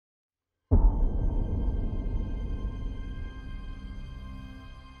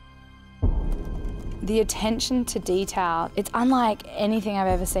The attention to detail, it's unlike anything I've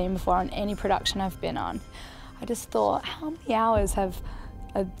ever seen before on any production I've been on. I just thought, how many hours have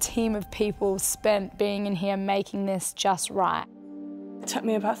a team of people spent being in here making this just right? It took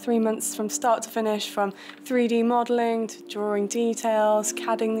me about 3 months from start to finish, from 3D modelling to drawing details,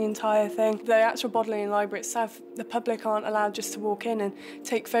 CADing the entire thing. The actual Bodleian Library itself, the public aren't allowed just to walk in and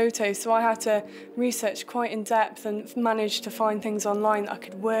take photos, so I had to research quite in depth and manage to find things online that I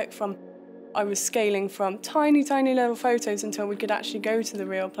could work from. I was scaling from tiny, tiny little photos until we could actually go to the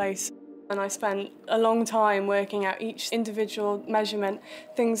real place. And I spent a long time working out each individual measurement,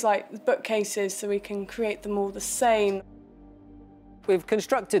 things like bookcases, so we can create them all the same. We've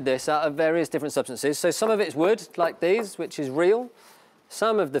constructed this out of various different substances. So some of it's wood, like these, which is real.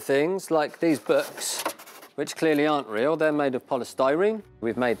 Some of the things, like these books, which clearly aren't real, they're made of polystyrene.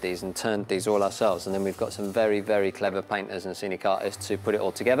 We've made these and turned these all ourselves, and then we've got some very, very clever painters and scenic artists who put it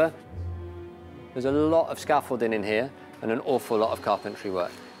all together. There's a lot of scaffolding in here and an awful lot of carpentry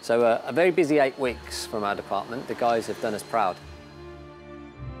work. So a very busy 8 weeks from our department. The guys have done us proud.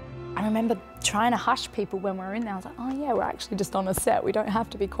 I remember trying to hush people when we were in there. I was like, oh yeah, we're actually just on a set. We don't have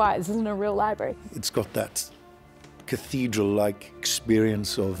to be quiet. This isn't a real library. It's got that cathedral-like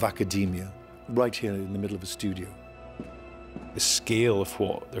experience of academia right here in the middle of a studio. The scale of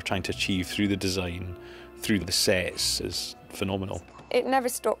what they're trying to achieve through the design, through the sets, is phenomenal. It never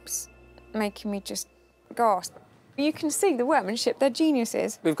stops making me just gasp. You can see the workmanship, they're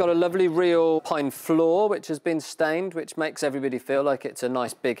geniuses. We've got a lovely real pine floor which has been stained, which makes everybody feel like it's a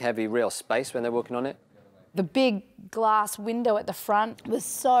nice, big, heavy, real space when they're walking on it. The big glass window at the front was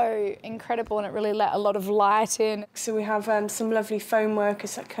so incredible, and it really let a lot of light in. So we have some lovely foam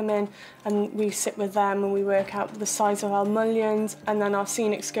workers that come in, and we sit with them and we work out the size of our mullions, and then our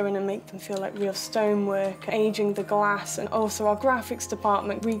scenics go in and make them feel like real stonework, aging the glass, and also our graphics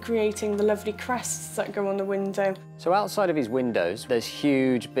department recreating the lovely crests that go on the window. So outside of these windows, there's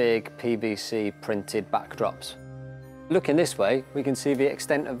huge, big PVC printed backdrops. Looking this way, we can see the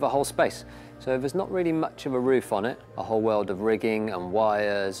extent of the whole space. So there's not really much of a roof on it, a whole world of rigging and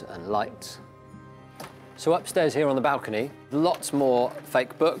wires and lights. So upstairs here on the balcony, lots more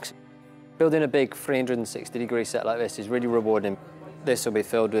fake books. Building a big 360-degree set like this is really rewarding. This will be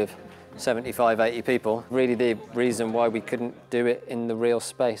filled with 75, 80 people. Really the reason why we couldn't do it in the real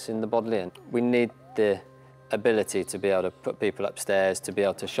space in the Bodleian. We need the ability to be able to put people upstairs, to be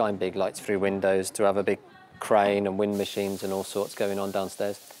able to shine big lights through windows, to have a big crane and wind machines and all sorts going on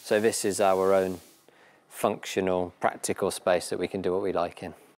downstairs. So this is our own functional, practical space that we can do what we like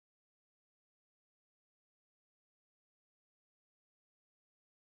in.